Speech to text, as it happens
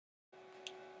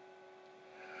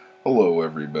Hello,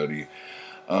 everybody.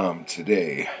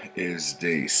 Today is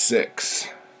day 6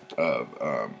 of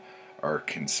our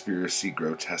Conspiracy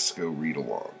Grotesco read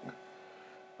along.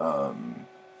 I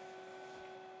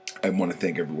want to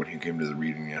thank everyone who came to the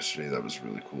reading yesterday. That was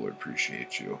really cool. I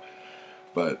appreciate you.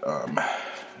 But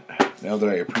now that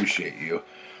I appreciate you,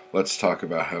 let's talk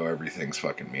about how everything's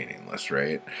fucking meaningless,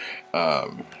 right?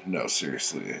 No,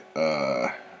 seriously.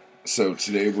 So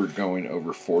today we're going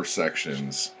over 4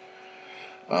 sections.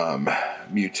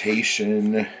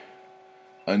 Mutation,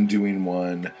 Undoing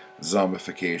 1,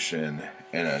 Zombification,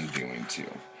 and Undoing 2.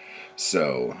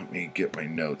 So, let me get my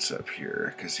notes up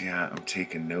here, because, yeah, I'm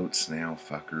taking notes now,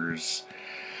 fuckers.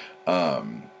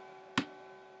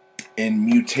 In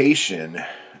Mutation,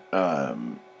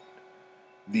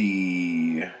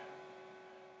 the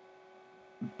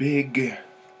big,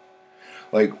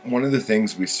 one of the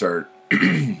things we start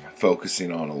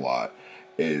focusing on a lot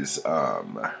is,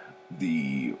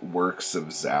 the works of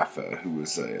Zappa, who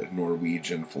was a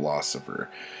Norwegian philosopher.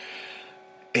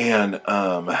 And,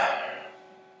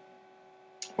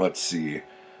 let's see.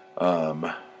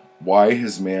 Why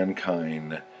is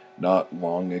mankind not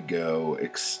long ago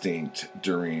extinct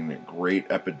during great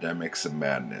epidemics of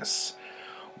madness?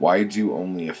 Why do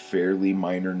only a fairly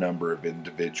minor number of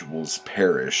individuals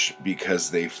perish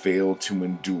because they fail to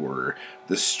endure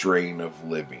the strain of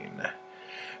living?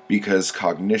 Because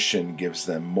cognition gives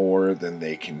them more than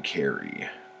they can carry.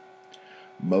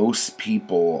 Most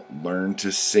people learn to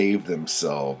save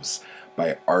themselves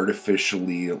by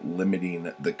artificially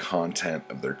limiting the content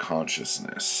of their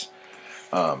consciousness.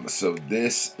 So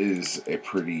this is a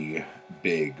pretty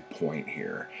big point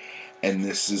here. And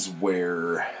this is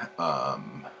where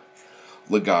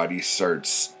Ligotti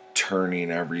starts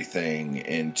turning everything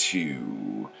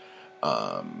into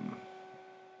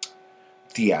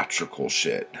theatrical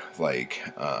shit,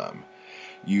 like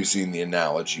using the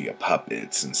analogy of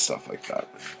puppets and stuff like that.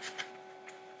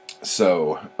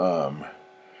 So,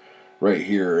 right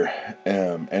here,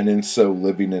 and in so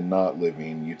living and not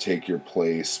living, you take your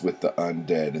place with the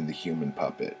undead and the human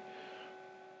puppet.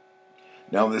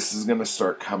 Now this is going to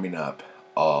start coming up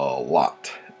a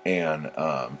lot, and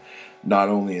not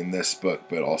only in this book,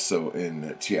 but also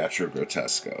in Teatro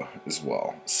Grottesco as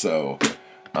well. So,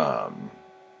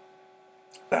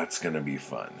 that's going to be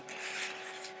fun.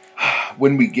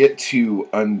 When we get to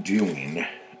Undoing,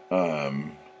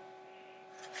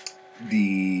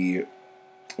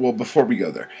 before we go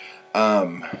there,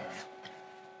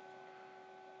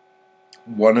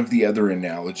 one of the other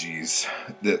analogies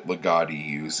that Ligotti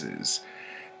uses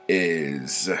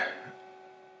is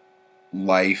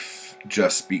life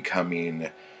just becoming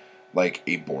like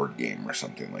a board game or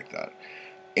something like that.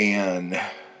 And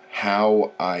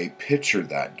how I picture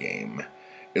that game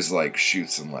is like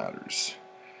Chutes and Ladders.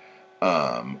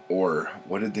 Or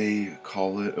what did they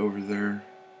call it over there?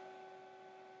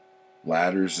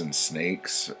 Ladders and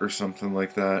Snakes or something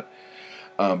like that.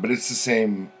 But it's the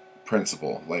same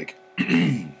principle. Like,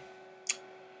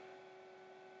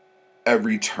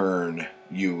 every turn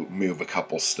you move a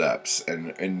couple steps,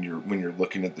 and when you're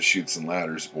looking at the Chutes and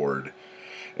Ladders board,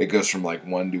 it goes from like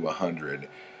 1 to 100,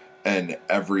 and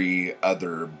every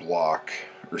other block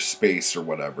or space or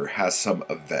whatever has some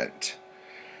event.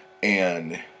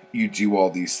 And you do all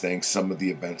these things. Some of the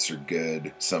events are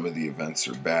good, some of the events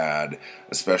are bad,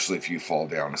 especially if you fall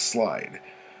down a slide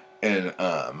and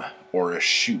or a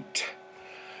chute.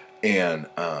 And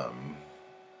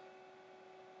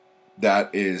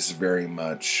that is very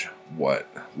much what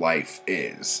life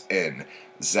is. And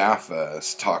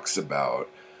Zappa talks about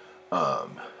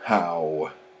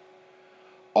how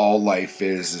all life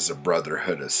is a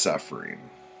brotherhood of suffering.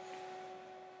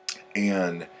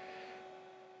 And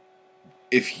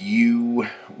if you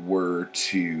were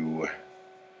to...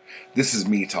 This is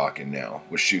me talking now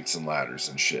with Chutes and Ladders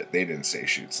and shit. They didn't say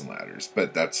Chutes and Ladders,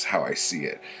 but that's how I see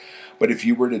it. But if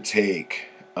you were to take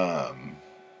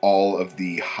all of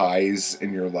the highs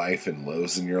in your life and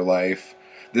lows in your life,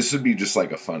 this would be just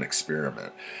like a fun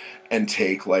experiment. And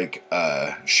take like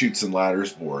a Chutes and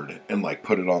Ladders board and like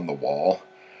put it on the wall.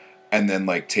 And then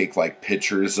like take like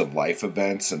pictures of life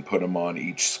events and put them on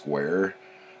each square,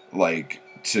 like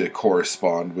to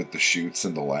correspond with the chutes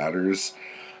and the ladders.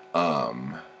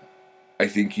 I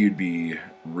think you'd be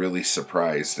really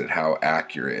surprised at how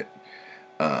accurate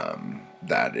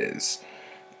that is.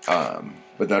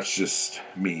 But that's just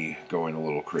me going a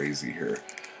little crazy here.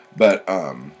 But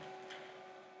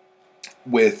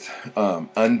with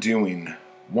Undoing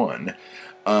 1,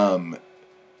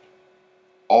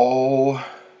 all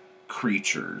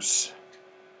creatures,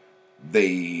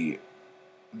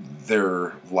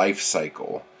 their life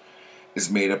cycle is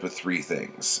made up of three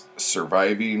things: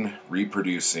 surviving,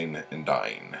 reproducing, and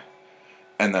dying.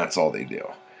 And that's all they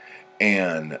do.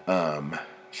 And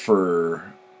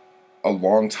for a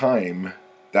long time,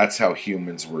 that's how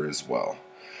humans were as well,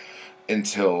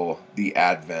 until the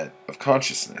advent of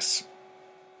consciousness.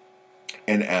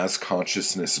 And as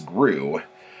consciousness grew,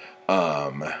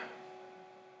 I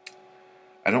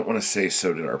don't want to say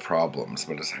so did our problems,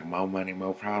 but it's like, more money,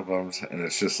 more problems, and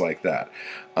it's just like that.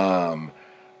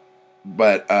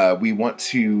 But we want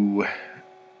to,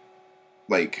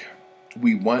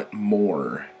 we want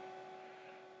more,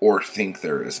 or think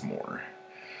there is more,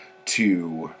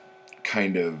 to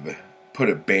kind of put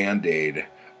a Band-Aid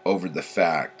over the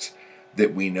fact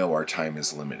that we know our time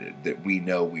is limited, that we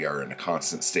know we are in a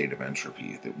constant state of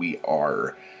entropy, that we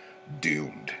are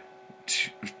doomed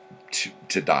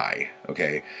to die,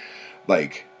 okay?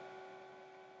 Like,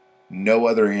 no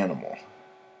other animal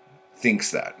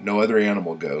thinks that. No other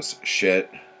animal goes, shit,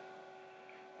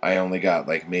 I only got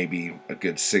maybe a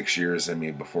good 6 years in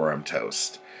me before I'm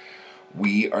toast.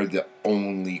 We are the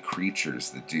only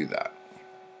creatures that do that.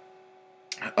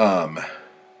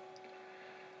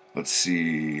 Let's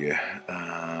see.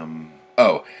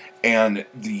 And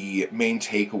the main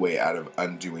takeaway out of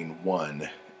Undoing 1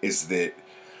 is that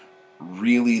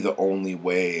really the only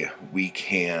way we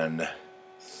can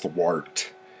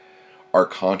thwart our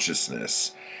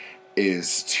consciousness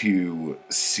is to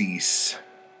cease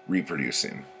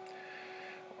reproducing.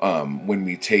 When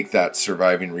we take that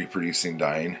surviving, reproducing,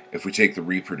 dying, if we take the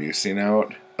reproducing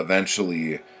out,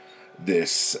 eventually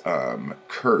this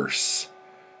curse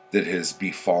that has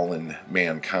befallen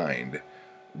mankind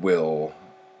will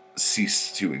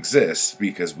cease to exist,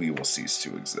 because we will cease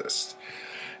to exist.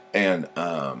 And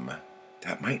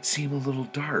that might seem a little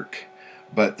dark,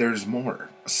 but there's more.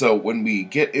 So when we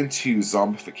get into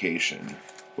zombification...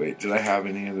 Wait, did I have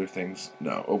any other things?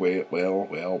 No. Oh, wait.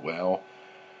 Well.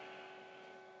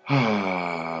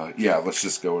 Yeah, let's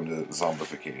just go into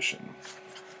zombification.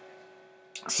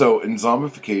 So in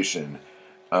zombification,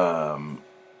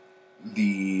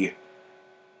 the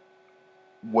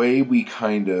way we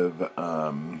kind of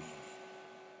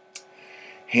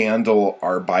handle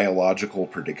our biological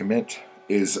predicament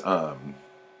is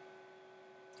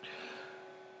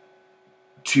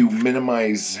to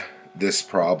minimize this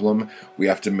problem, we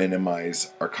have to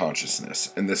minimize our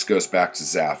consciousness. And this goes back to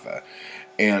Zappa.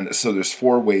 And so there's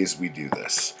 4 ways we do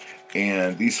this.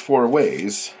 And these 4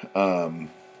 ways are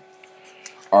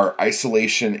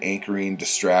isolation, anchoring,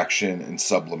 distraction, and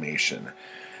sublimation.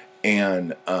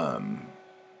 And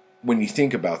when you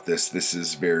think about this, this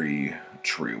is very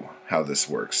true, how this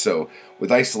works. So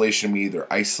with isolation, we either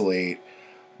isolate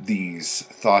these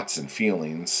thoughts and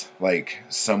feelings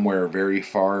somewhere very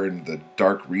far in the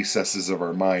dark recesses of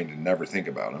our mind and never think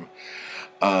about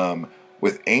them.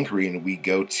 With anchoring, we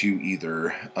go to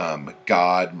either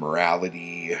God,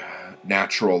 morality,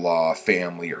 natural law,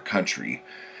 family, or country.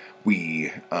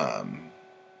 We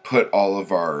put all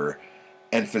of our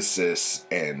emphasis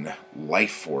and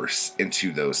life force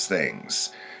into those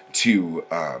things to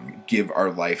give our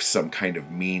life some kind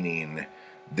of meaning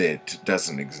that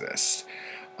doesn't exist.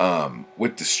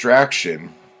 With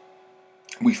distraction,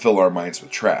 we fill our minds with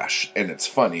trash. And it's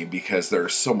funny because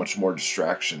there's so much more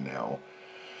distraction now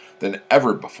than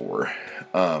ever before.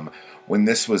 When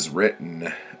this was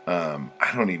written,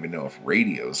 I don't even know if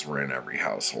radios were in every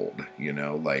household,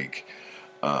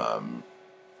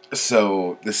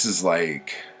 so this is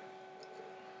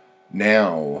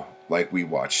now, we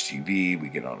watch TV, we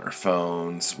get on our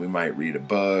phones, we might read a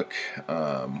book,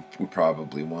 we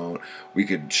probably won't. We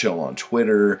could chill on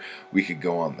Twitter, we could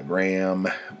go on the gram,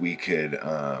 we could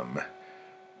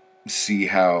see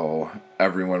how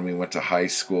everyone we went to high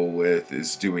school with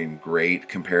is doing great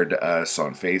compared to us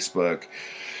on Facebook.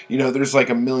 There's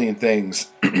a million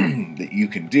things that you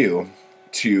can do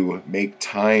to make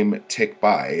time tick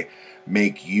by,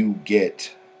 make you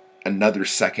get another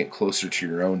second closer to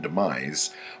your own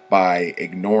demise by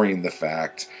ignoring the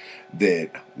fact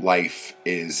that life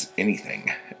is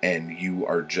anything and you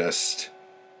are just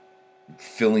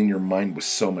filling your mind with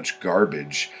so much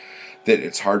garbage that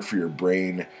it's hard for your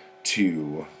brain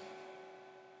to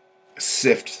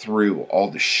sift through all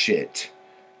the shit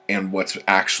and what's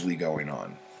actually going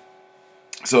on.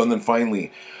 So, and then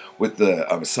finally, with the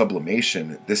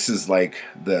sublimation, this is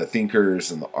the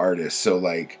thinkers and the artists. So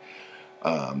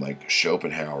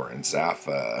Schopenhauer and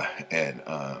Zappa and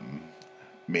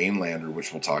Mainlander,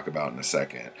 which we'll talk about in a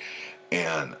second,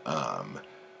 and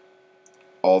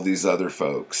all these other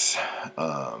folks,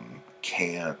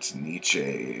 Kant,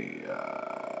 Nietzsche,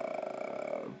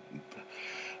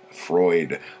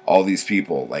 Freud, all these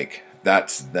people,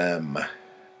 that's them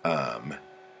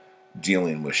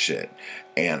dealing with shit.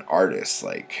 And artists,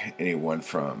 like anyone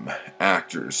from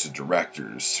actors to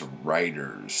directors to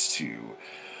writers to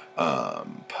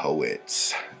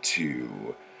poets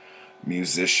to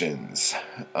musicians,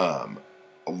 a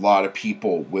lot of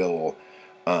people will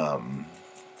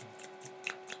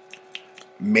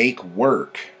make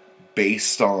work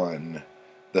based on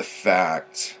the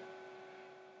fact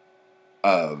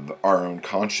of our own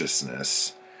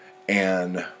consciousness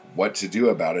and what to do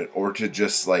about it, or to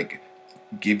just like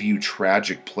give you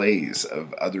tragic plays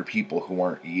of other people who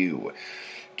aren't you,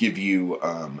 give you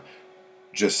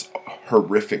just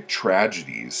horrific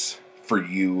tragedies for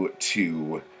you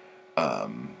to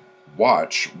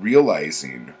watch,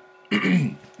 realizing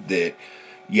that,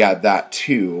 yeah, that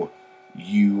too,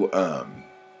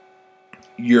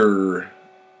 you're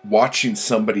watching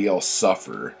somebody else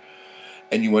suffer,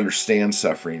 and you understand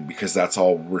suffering because that's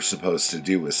all we're supposed to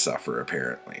do is suffer,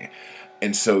 apparently.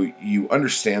 And so you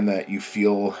understand that, you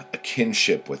feel a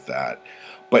kinship with that,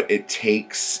 but it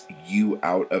takes you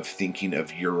out of thinking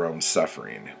of your own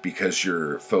suffering because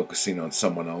you're focusing on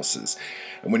someone else's.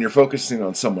 And when you're focusing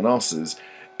on someone else's,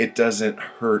 it doesn't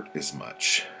hurt as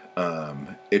much.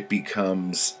 It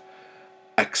becomes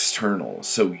external,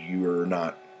 so you're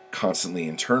not constantly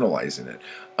internalizing it,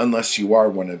 unless you are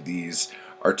one of these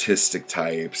artistic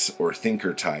types or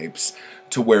thinker types,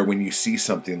 to where when you see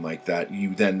something like that,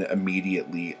 you then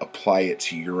immediately apply it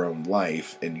to your own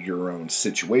life and your own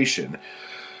situation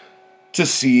to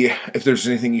see if there's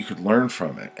anything you could learn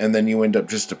from it. And then you end up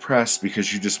just depressed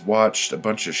because you just watched a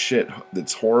bunch of shit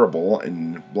that's horrible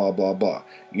and blah, blah, blah.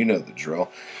 You know the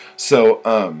drill. So,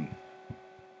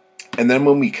 and then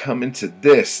when we come into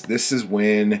this is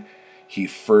when he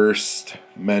first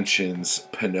mentions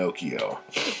Pinocchio.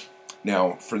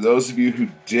 Now, for those of you who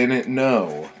didn't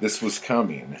know this was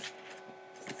coming,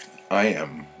 I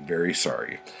am very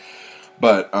sorry.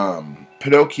 But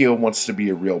Pinocchio wants to be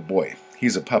a real boy.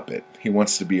 He's a puppet. He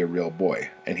wants to be a real boy.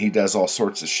 And he does all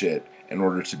sorts of shit in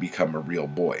order to become a real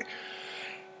boy.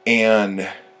 And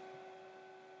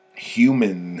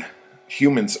humans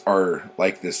are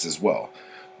like this as well.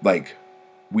 Like,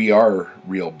 we are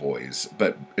real boys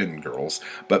and girls,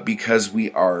 but because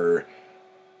we are,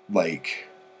 like,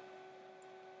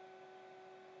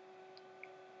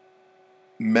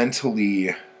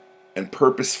 mentally and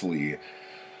purposefully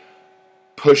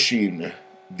pushing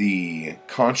the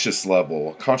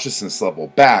consciousness level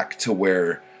back to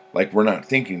where, like, we're not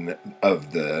thinking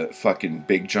of the fucking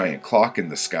big giant clock in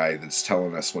the sky that's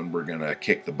telling us when we're gonna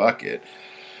kick the bucket.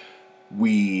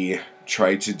 We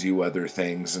try to do other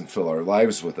things and fill our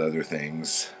lives with other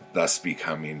things, thus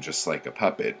becoming just like a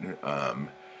puppet,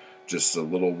 just a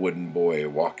little wooden boy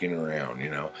walking around, you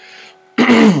know.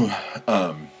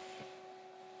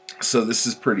 So this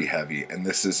is pretty heavy, and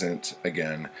this isn't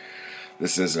the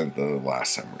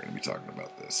last time we're going to be talking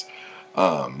about this.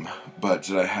 But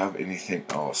did I have anything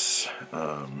else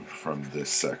from this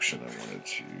section I wanted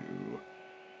to...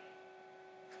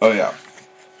 Oh, yeah.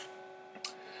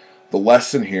 The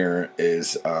lesson here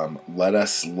is, let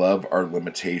us love our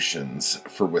limitations,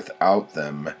 for without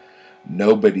them,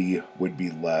 nobody would be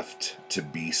left to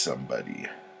be somebody.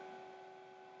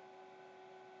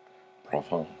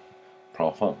 Profound.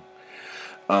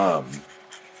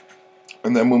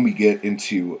 And then when we get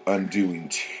into Undoing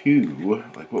 2,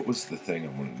 like, what was the thing I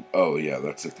wanted? Oh, yeah,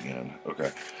 that's at the end.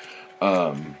 Okay.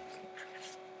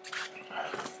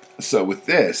 So with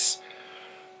this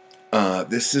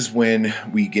is when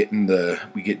we get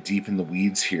deep in the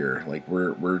weeds here. Like,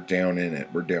 we're down in it.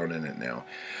 We're down in it now.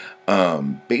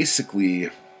 Basically,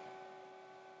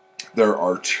 there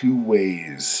are two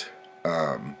ways,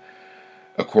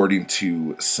 according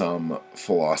to some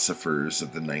philosophers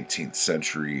of the 19th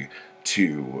century,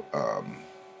 to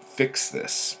fix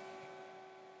this.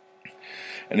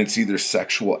 And it's either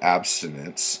sexual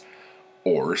abstinence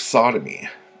or sodomy.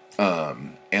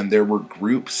 And there were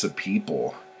groups of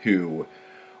people who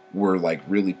were, like,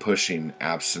 really pushing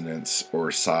abstinence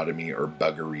or sodomy or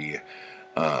buggery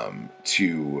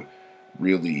to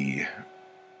really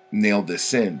nail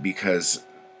this in, because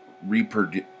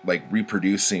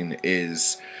reproducing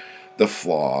is the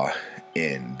flaw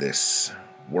in this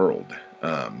world.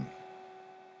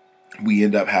 We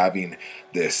end up having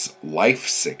this life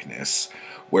sickness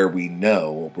where we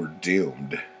know we're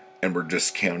doomed and we're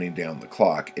just counting down the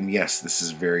clock. And yes, this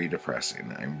is very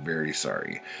depressing. I'm very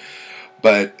sorry.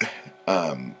 But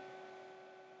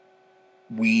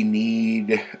we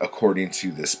need, according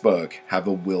to this book, have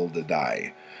a will to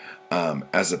die,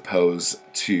 as opposed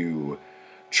to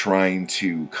trying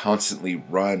to constantly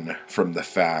run from the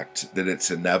fact that it's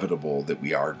inevitable that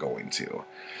we are going to.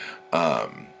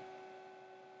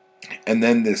 And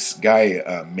then this guy,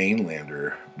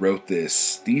 Mainlander, wrote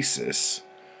this thesis,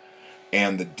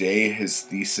 and the day his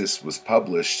thesis was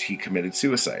published, he committed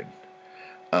suicide.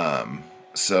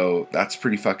 So that's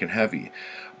pretty fucking heavy.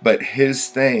 But his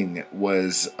thing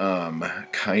was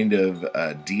kind of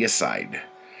Deicide.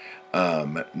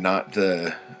 Not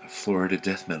the Florida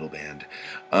death metal band.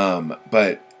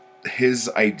 But his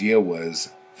idea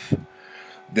was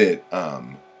that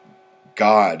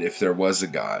God, if there was a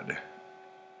God,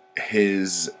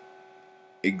 his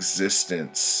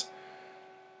existence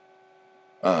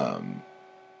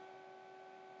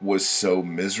was so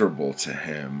miserable to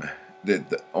him that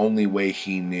the only way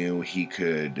he knew he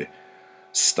could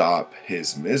stop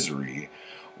his misery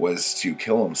was to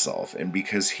kill himself. And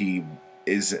because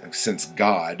since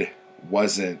God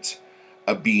wasn't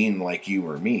a being like you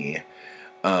or me,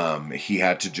 he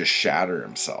had to just shatter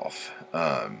himself.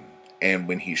 And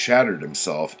when he shattered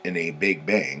himself in a big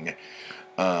bang,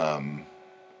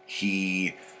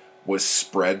 he was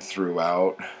spread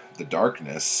throughout the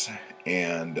darkness,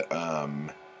 and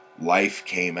life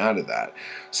came out of that.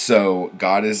 So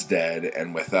God is dead,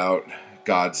 and without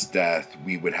God's death,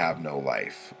 we would have no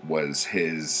life, was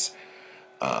his,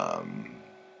 I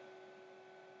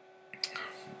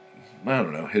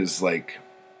don't know, his, like,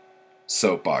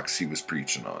 soapbox he was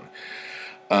preaching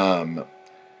on.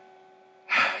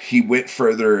 He went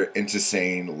further into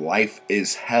saying life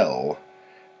is hell,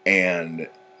 and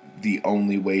the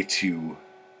only way to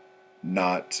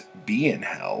not be in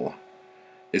hell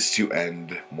is to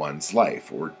end one's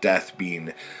life, or death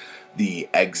being the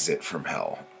exit from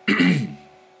hell.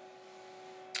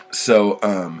 So,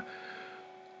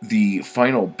 the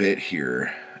final bit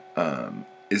here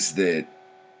is that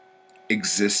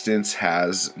existence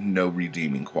has no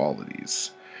redeeming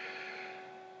qualities.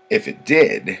 If it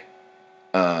did,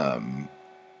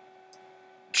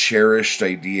 cherished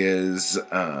ideas,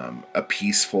 a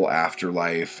peaceful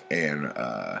afterlife, and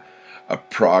a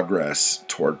progress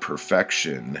toward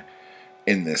perfection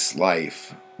in this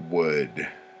life would,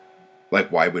 like,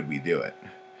 why would we do it?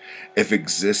 If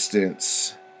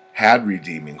existence had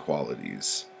redeeming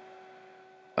qualities,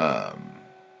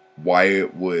 why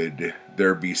would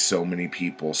there be so many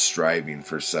people striving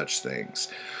for such things?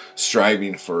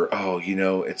 Striving for, oh, you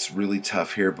know, it's really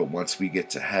tough here, but once we get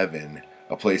to heaven,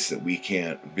 a place that we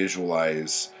can't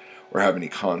visualize or have any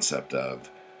concept of,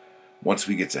 once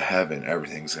we get to heaven,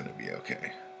 everything's going to be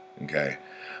okay. Okay?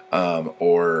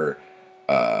 Or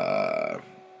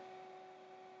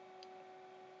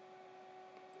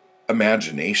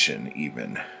imagination,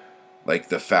 even. Like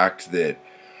the fact that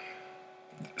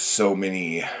so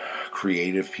many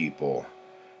creative people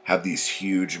have these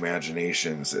huge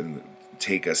imaginations and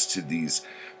take us to these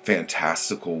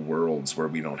fantastical worlds where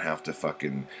we don't have to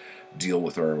fucking deal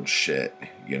with our own shit,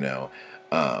 you know?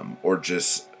 Or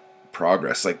just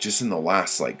progress. Like, just in the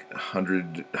last, like,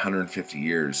 150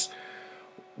 years,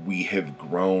 we have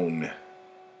grown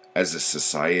as a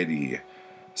society,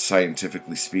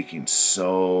 scientifically speaking,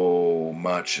 so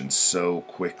much and so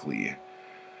quickly,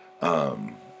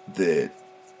 that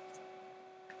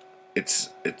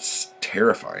it's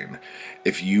terrifying.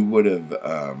 If you would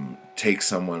have take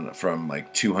someone from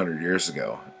like 200 years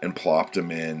ago and plopped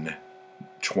them in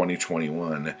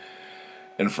 2021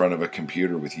 in front of a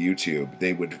computer with YouTube,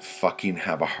 they would fucking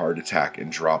have a heart attack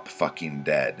and drop fucking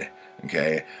dead.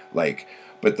 Okay? Like,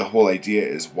 but the whole idea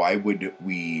is, why would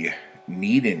we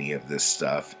need any of this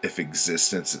stuff if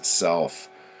existence itself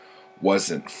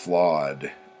wasn't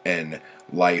flawed and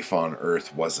life on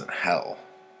Earth wasn't hell?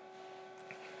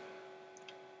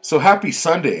 So happy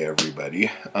Sunday,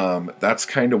 everybody. That's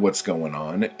kind of what's going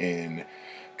on in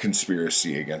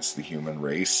Conspiracy Against the Human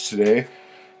Race today.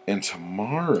 And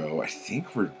tomorrow, I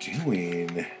think we're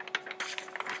doing...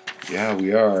 Yeah,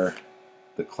 we are.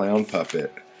 The Clown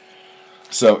Puppet.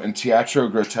 So in Teatro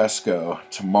Grottesco,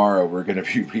 tomorrow we're going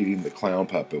to be reading The Clown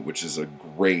Puppet, which is a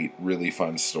great, really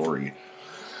fun story.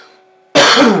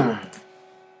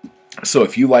 So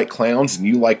if you like clowns and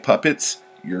you like puppets,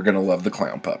 you're going to love The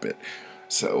Clown Puppet.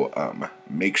 So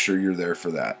make sure you're there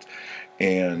for that.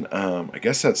 And I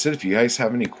guess that's it. If you guys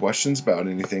have any questions about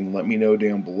anything, let me know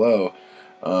down below.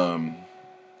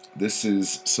 This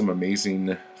is some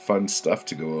amazing, fun stuff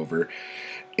to go over.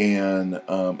 And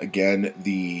again,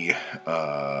 the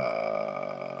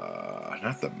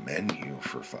not the menu,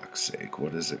 for fuck's sake.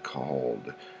 What is it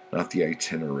called? Not the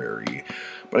itinerary,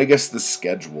 but I guess the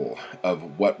schedule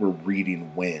of what we're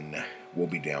reading when will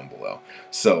be down below.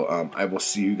 So I will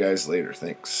see you guys later.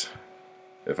 Thanks.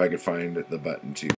 If I could find the button to